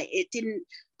good light, it didn't,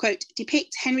 quote,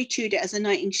 depict Henry Tudor as a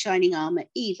knight in shining armour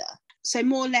either. So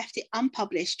Moore left it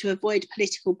unpublished to avoid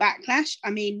political backlash. I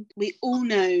mean, we all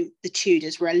know the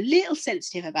Tudors were a little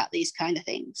sensitive about these kind of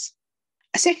things.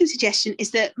 A second suggestion is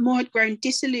that Moore had grown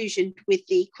disillusioned with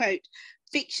the, quote,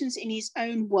 fictions in his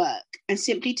own work and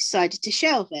simply decided to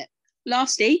shelve it.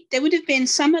 Lastly, there would have been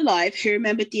some alive who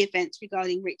remembered the events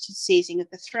regarding Richard's seizing of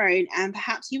the throne, and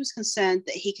perhaps he was concerned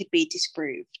that he could be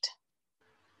disproved.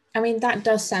 I mean, that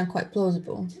does sound quite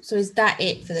plausible. So is that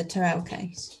it for the Tyrrell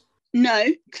case? No,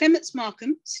 Clements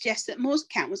Markham suggests that More's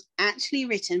account was actually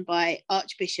written by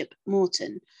Archbishop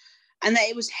Morton, and that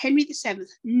it was Henry VII,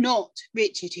 not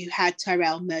Richard, who had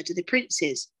Tyrrell murder the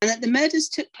princes, and that the murders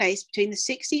took place between the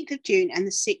 16th of June and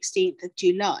the 16th of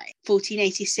July,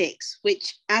 1486,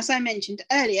 which, as I mentioned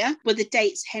earlier, were the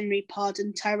dates Henry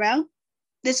pardoned Tyrrell.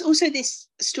 There's also this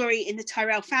story in the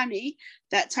Tyrrell family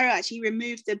that Tyrrell actually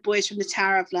removed the boys from the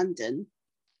Tower of London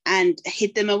and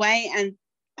hid them away, and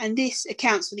this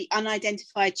accounts for the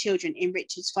unidentified children in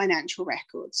Richard's financial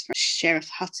records from Sheriff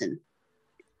Hutton.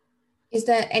 Is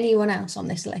there anyone else on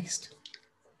this list?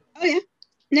 Oh, yeah.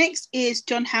 Next is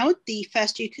John Howard, the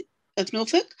first Duke of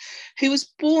Norfolk, who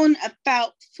was born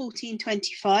about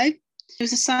 1425. He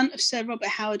was the son of Sir Robert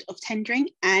Howard of Tendring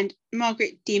and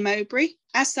Margaret de Mowbray.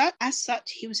 As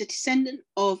such, he was a descendant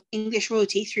of English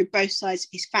royalty through both sides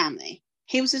of his family.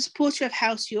 He was a supporter of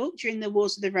House York during the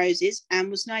Wars of the Roses and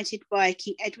was knighted by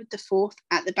King Edward IV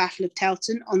at the Battle of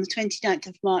Telton on the 29th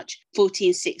of March,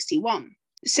 1461.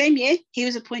 The same year, he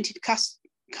was appointed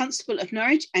Constable of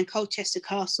Norwich and Colchester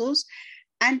Castles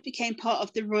and became part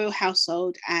of the royal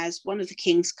household as one of the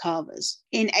king's carvers.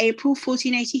 In April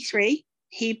 1483,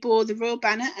 he bore the royal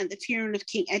banner at the funeral of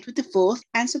King Edward IV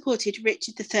and supported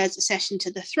Richard III's accession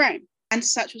to the throne, and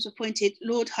as such was appointed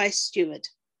Lord High Steward.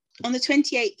 On the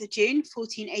 28th of June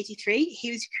 1483,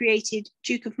 he was created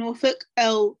Duke of Norfolk,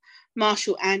 Earl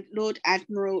Marshal and Lord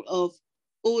Admiral of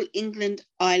all England,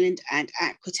 Ireland and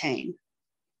Aquitaine.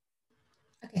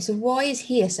 Okay, so why is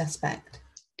he a suspect?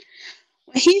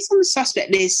 Well, he's on the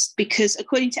suspect list because,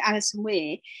 according to Alison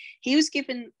Weir, he was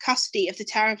given custody of the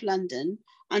Tower of London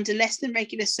under less than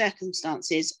regular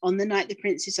circumstances on the night the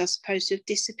princes are supposed to have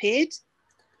disappeared.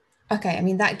 Okay, I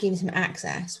mean, that gives him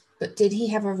access, but did he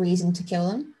have a reason to kill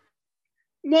them?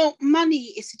 Well,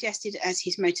 money is suggested as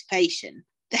his motivation.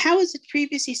 The Howards had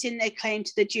previously seen their claim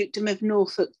to the Dukedom of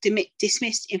Norfolk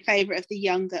dismissed in favour of the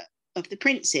younger of the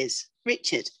princes,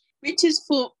 Richard. Richard's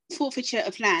forfeiture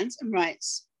of lands and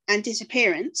rights and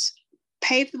disappearance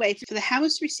paved the way for the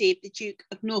Howards to receive the Duke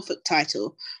of Norfolk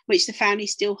title, which the family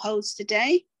still holds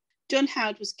today. John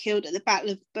Howard was killed at the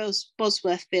Battle of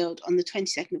Bosworth Field on the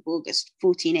 22nd of August,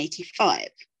 1485.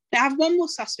 Now, I have one more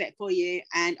suspect for you,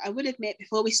 and I will admit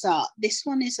before we start, this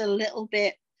one is a little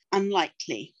bit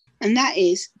unlikely, and that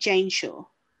is Jane Shore.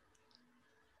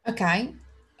 Okay,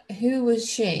 who was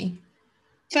she?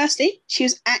 Firstly, she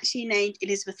was actually named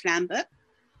Elizabeth Lambert.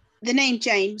 The name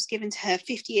Jane was given to her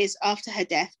 50 years after her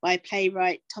death by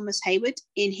playwright Thomas Hayward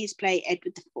in his play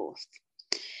Edward IV.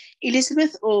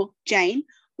 Elizabeth, or Jane,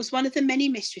 was one of the many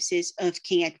mistresses of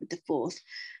King Edward IV,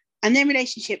 and their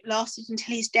relationship lasted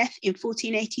until his death in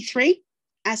 1483.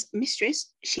 As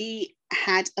mistress, she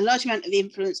had a large amount of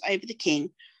influence over the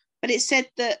king, but it's said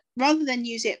that rather than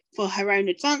use it for her own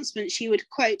advancement, she would,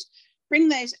 quote, bring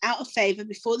those out of favour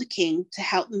before the king to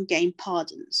help them gain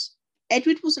pardons.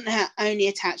 Edward wasn't her only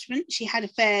attachment. She had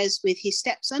affairs with his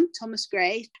stepson, Thomas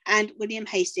Grey, and William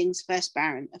Hastings, 1st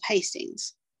Baron of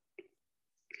Hastings.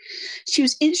 She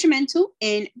was instrumental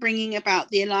in bringing about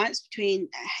the alliance between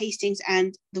Hastings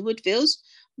and the Woodvilles,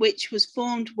 which was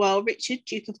formed while Richard,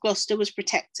 Duke of Gloucester, was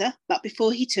protector, but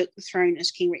before he took the throne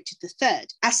as King Richard III.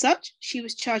 As such, she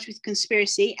was charged with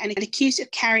conspiracy and accused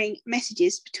of carrying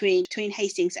messages between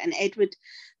Hastings and Edward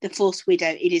IV's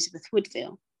widow, Elizabeth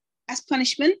Woodville. As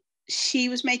punishment, she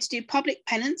was made to do public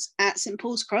penance at St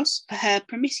Paul's Cross for her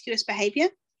promiscuous behaviour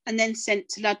and then sent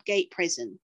to Ludgate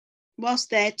Prison. Whilst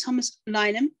there, Thomas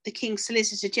Lynham, the King's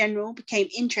Solicitor General, became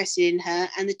interested in her,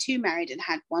 and the two married and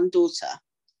had one daughter.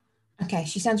 Okay,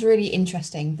 she sounds really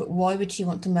interesting, but why would she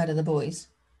want to murder the boys?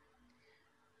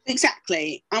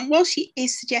 Exactly. And while she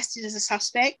is suggested as a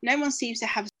suspect, no one seems to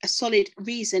have a solid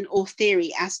reason or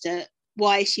theory as to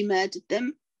why she murdered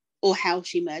them or how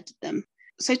she murdered them.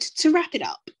 So to wrap it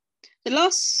up, the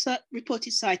last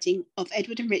reported sighting of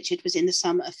Edward and Richard was in the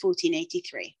summer of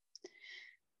 1483.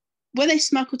 Were they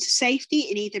smuggled to safety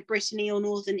in either Brittany or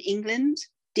northern England?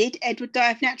 Did Edward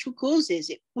die of natural causes?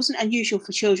 It wasn't unusual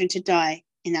for children to die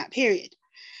in that period.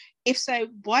 If so,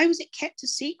 why was it kept a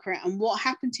secret, and what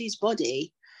happened to his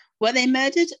body? Were they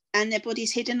murdered and their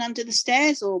bodies hidden under the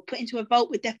stairs or put into a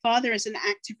vault with their father as an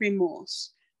act of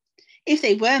remorse? If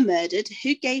they were murdered,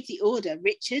 who gave the order?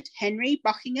 Richard, Henry,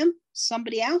 Buckingham,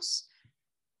 somebody else?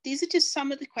 These are just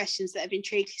some of the questions that have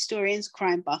intrigued historians,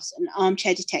 crime buffs, and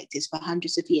armchair detectives for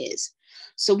hundreds of years.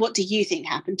 So what do you think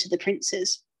happened to the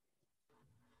princes?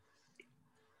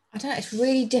 I don't know, it's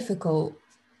really difficult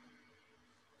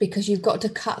because you've got to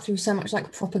cut through so much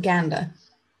like propaganda.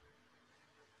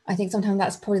 I think sometimes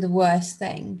that's probably the worst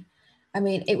thing. I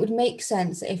mean, it would make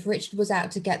sense that if Richard was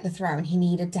out to get the throne, he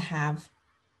needed to have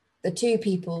the two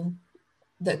people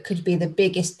that could be the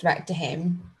biggest threat to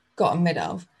him gotten rid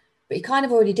of. But he kind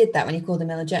of already did that when he called them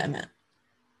illegitimate.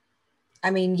 I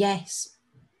mean, yes,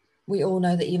 we all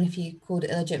know that even if you called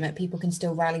it illegitimate, people can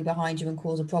still rally behind you and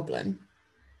cause a problem.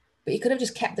 But you could have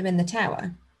just kept them in the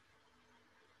tower.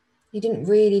 You didn't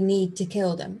really need to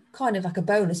kill them. Kind of like a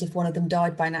bonus if one of them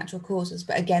died by natural causes.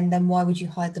 But again, then why would you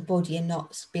hide the body and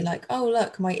not be like, oh,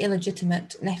 look, my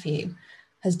illegitimate nephew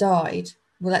has died.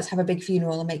 Well, let's have a big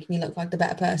funeral and make me look like the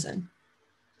better person.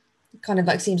 It kind of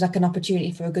like seems like an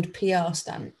opportunity for a good PR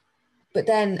stunt. But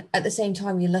then at the same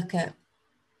time, you look at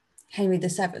Henry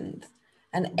VII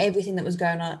and everything that was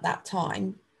going on at that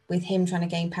time with him trying to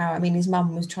gain power. I mean, his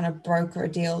mum was trying to broker a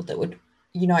deal that would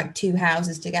unite two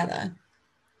houses together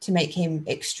to make him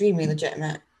extremely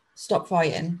legitimate, stop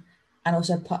fighting, and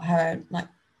also put her, like,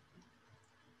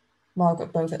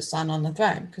 Margaret Beaufort's son on the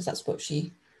throne, because that's what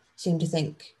she seemed to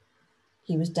think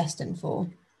he was destined for.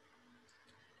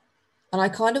 And I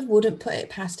kind of wouldn't put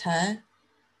it past her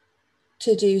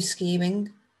to do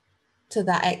scheming to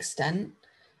that extent.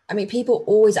 I mean, people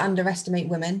always underestimate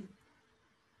women,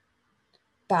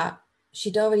 but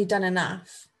she'd already done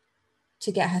enough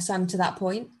to get her son to that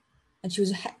point. And she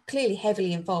was clearly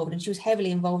heavily involved, and she was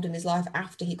heavily involved in his life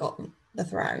after he got the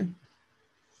throne.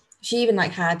 She even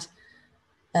like had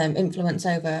influence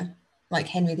over like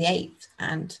Henry VIII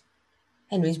and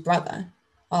Henry's brother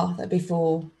Arthur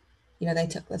before, you know, they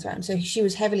took the throne. So she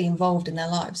was heavily involved in their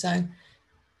lives. So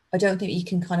I don't think you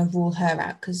can kind of rule her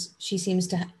out, because she seems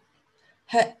to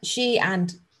she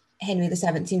and Henry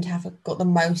VII seem to have got the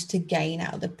most to gain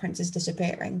out of the princes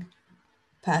disappearing.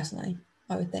 Personally,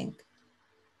 I would think.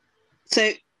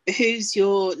 So who's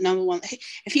your number one?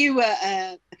 If you were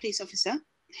a police officer,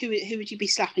 who would you be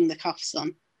slapping the cuffs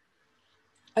on?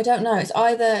 I don't know. It's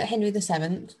either Henry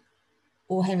VII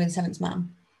or Henry VII's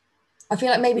mum. I feel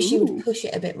like maybe she would push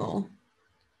it a bit more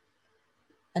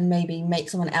and maybe make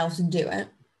someone else do it.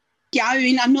 Yeah, I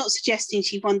mean, I'm not suggesting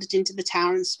she wandered into the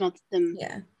tower and smothered them,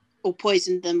 or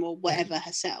poisoned them or whatever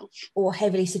herself. Or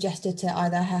heavily suggested to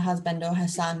either her husband or her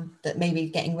son that maybe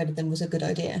getting rid of them was a good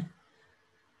idea.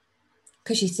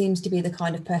 Because she seems to be the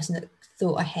kind of person that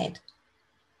thought ahead.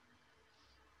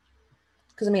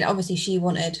 Because, I mean, obviously she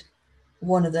wanted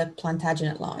one of the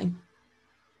Plantagenet line,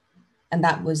 and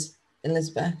that was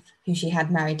Elizabeth, who she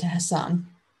had married to her son.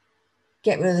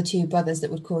 Get rid of the two brothers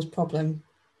that would cause problem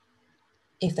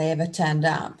if they ever turned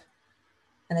up,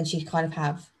 and then she'd kind of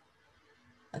have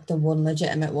like the one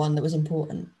legitimate one that was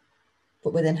important,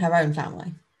 but within her own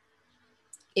family.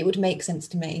 It would make sense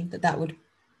to me that that would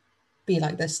be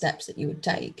like the steps that you would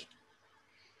take.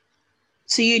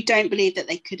 So you don't believe that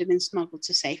they could have been smuggled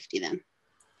to safety then?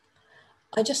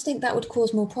 I just think that would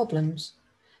cause more problems.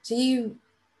 So you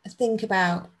think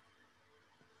about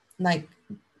like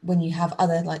when you have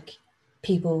other like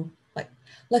people, like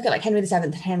look at like Henry VII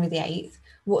and Henry VIII,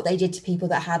 what they did to people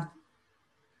that had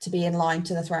to be in line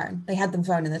to the throne. They had them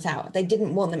thrown in the tower. They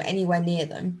didn't want them anywhere near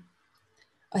them.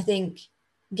 I think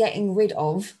getting rid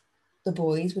of the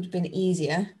boys would have been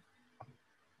easier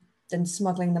than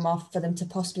smuggling them off for them to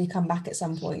possibly come back at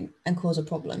some point and cause a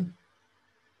problem.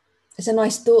 It's a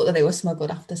nice thought that they were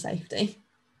smuggled after safety,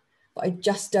 but I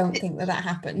just don't think that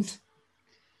happened.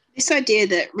 This idea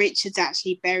that Richard's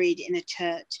actually buried in a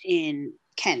church in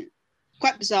Kent,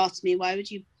 quite bizarre to me. Why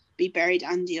would you be buried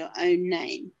under your own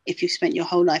name if you've spent your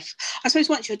whole life? I suppose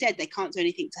once you're dead, they can't do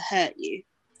anything to hurt you.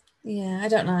 Yeah, I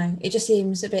don't know. It just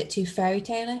seems a bit too fairy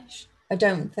tale-ish. I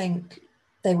don't think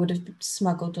they would have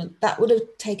smuggled them. That would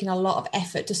have taken a lot of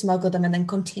effort to smuggle them and then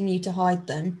continue to hide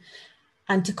them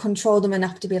and to control them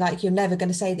enough to be like, you're never going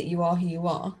to say that you are who you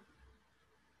are.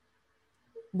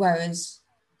 Whereas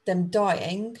them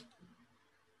dying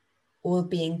or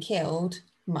being killed,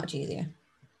 much easier.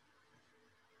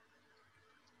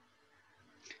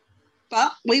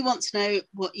 But we want to know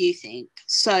what you think.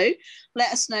 So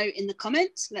let us know in the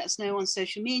comments, let us know on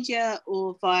social media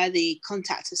or via the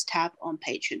contact us tab on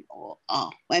Patreon or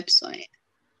our website.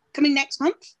 Coming next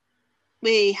month,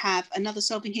 we have another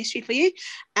Solving History for you.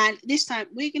 And this time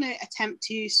we're going to attempt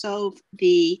to solve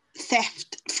the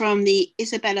theft from the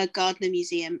Isabella Gardner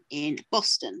Museum in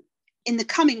Boston. In the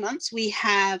coming months, we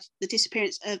have the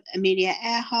disappearance of Amelia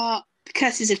Earhart, the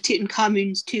curses of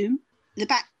Tutankhamun's tomb, the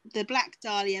Black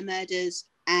Dahlia murders,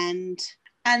 and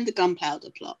the Gunpowder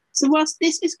Plot. So whilst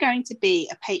this is going to be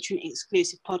a Patreon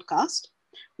exclusive podcast,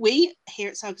 we here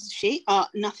at Sagas of She are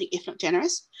nothing if not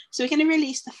generous. So we're going to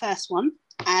release the first one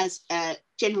as a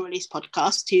general release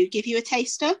podcast to give you a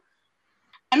taster.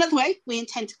 Another way we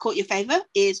intend to court your favour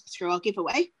is through our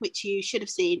giveaway, which you should have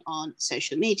seen on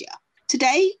social media.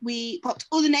 Today, we popped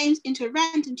all the names into a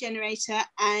random generator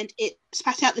and it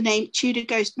spat out the name Tudor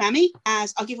Ghost Mammy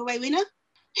as our giveaway winner,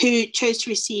 who chose to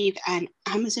receive an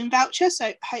Amazon voucher.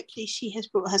 So hopefully she has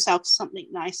brought herself something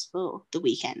nice for the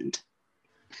weekend.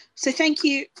 So thank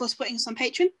you for supporting us on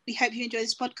Patreon. We hope you enjoy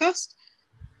this podcast.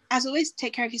 As always,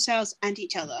 take care of yourselves and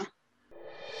each other.